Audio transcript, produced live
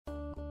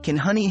Can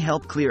honey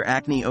help clear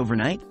acne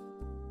overnight?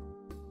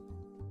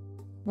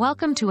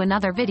 Welcome to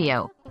another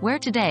video, where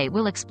today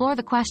we'll explore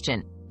the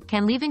question,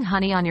 can leaving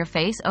honey on your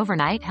face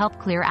overnight help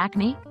clear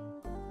acne?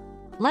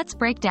 Let's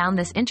break down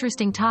this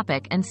interesting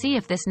topic and see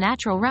if this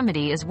natural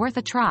remedy is worth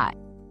a try.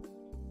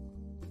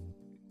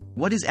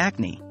 What is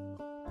acne?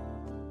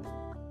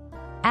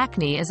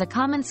 Acne is a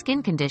common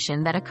skin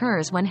condition that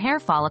occurs when hair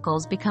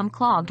follicles become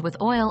clogged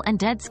with oil and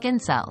dead skin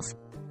cells.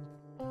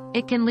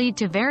 It can lead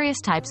to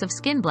various types of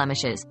skin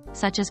blemishes,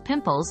 such as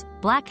pimples,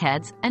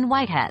 blackheads, and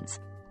whiteheads.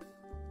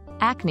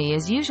 Acne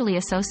is usually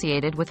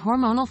associated with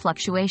hormonal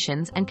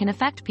fluctuations and can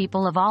affect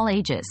people of all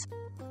ages.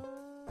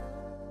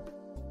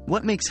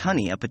 What makes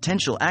honey a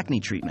potential acne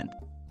treatment?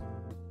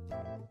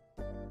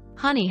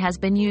 Honey has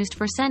been used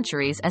for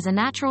centuries as a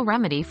natural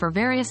remedy for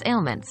various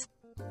ailments.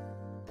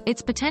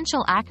 Its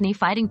potential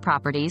acne-fighting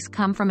properties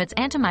come from its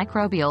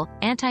antimicrobial,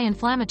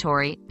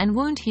 anti-inflammatory, and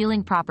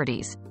wound-healing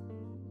properties.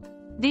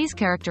 These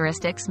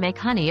characteristics make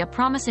honey a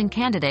promising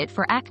candidate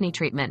for acne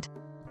treatment.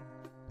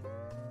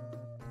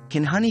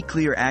 Can honey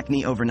clear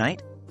acne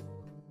overnight?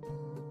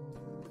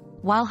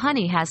 While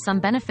honey has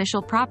some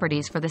beneficial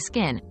properties for the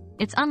skin,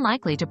 it's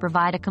unlikely to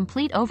provide a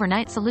complete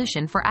overnight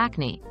solution for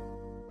acne.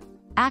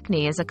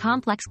 Acne is a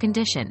complex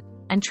condition,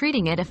 and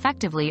treating it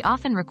effectively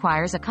often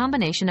requires a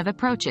combination of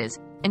approaches,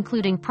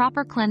 including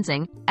proper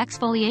cleansing,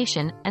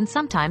 exfoliation, and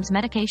sometimes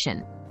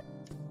medication.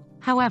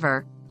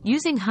 However,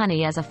 using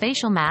honey as a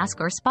facial mask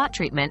or spot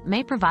treatment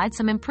may provide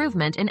some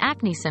improvement in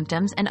acne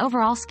symptoms and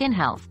overall skin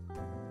health.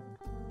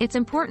 It's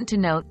important to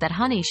note that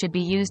honey should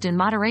be used in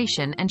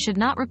moderation and should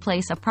not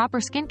replace a proper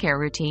skincare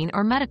routine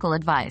or medical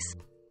advice.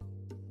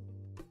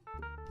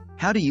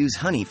 How to use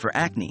honey for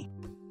acne?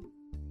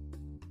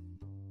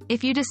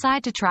 If you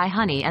decide to try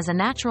honey as a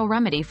natural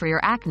remedy for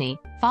your acne,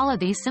 follow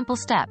these simple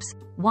steps.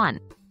 1.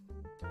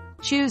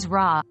 Choose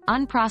raw,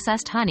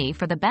 unprocessed honey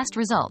for the best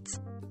results.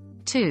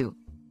 2.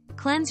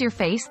 Cleanse your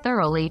face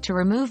thoroughly to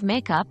remove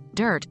makeup,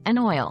 dirt, and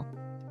oil.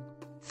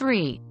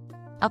 3.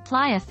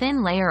 Apply a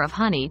thin layer of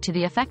honey to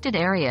the affected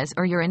areas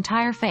or your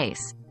entire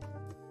face.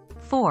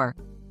 4.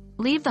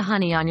 Leave the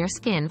honey on your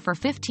skin for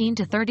 15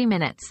 to 30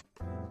 minutes.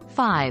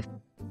 5.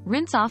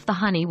 Rinse off the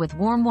honey with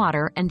warm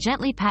water and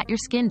gently pat your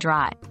skin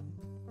dry.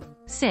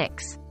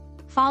 6.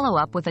 Follow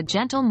up with a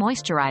gentle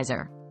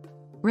moisturizer.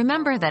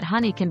 Remember that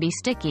honey can be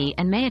sticky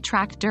and may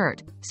attract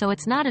dirt, so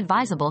it's not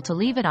advisable to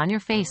leave it on your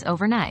face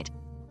overnight.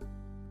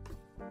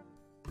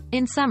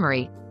 In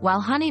summary,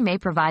 while honey may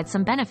provide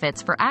some benefits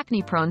for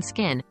acne-prone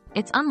skin,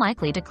 it's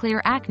unlikely to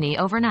clear acne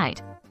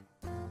overnight.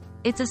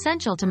 It's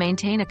essential to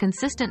maintain a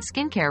consistent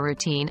skincare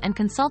routine and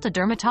consult a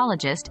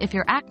dermatologist if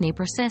your acne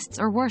persists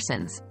or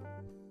worsens.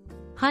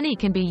 Honey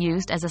can be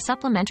used as a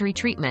supplementary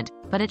treatment,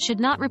 but it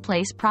should not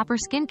replace proper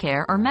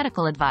skincare or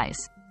medical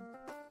advice.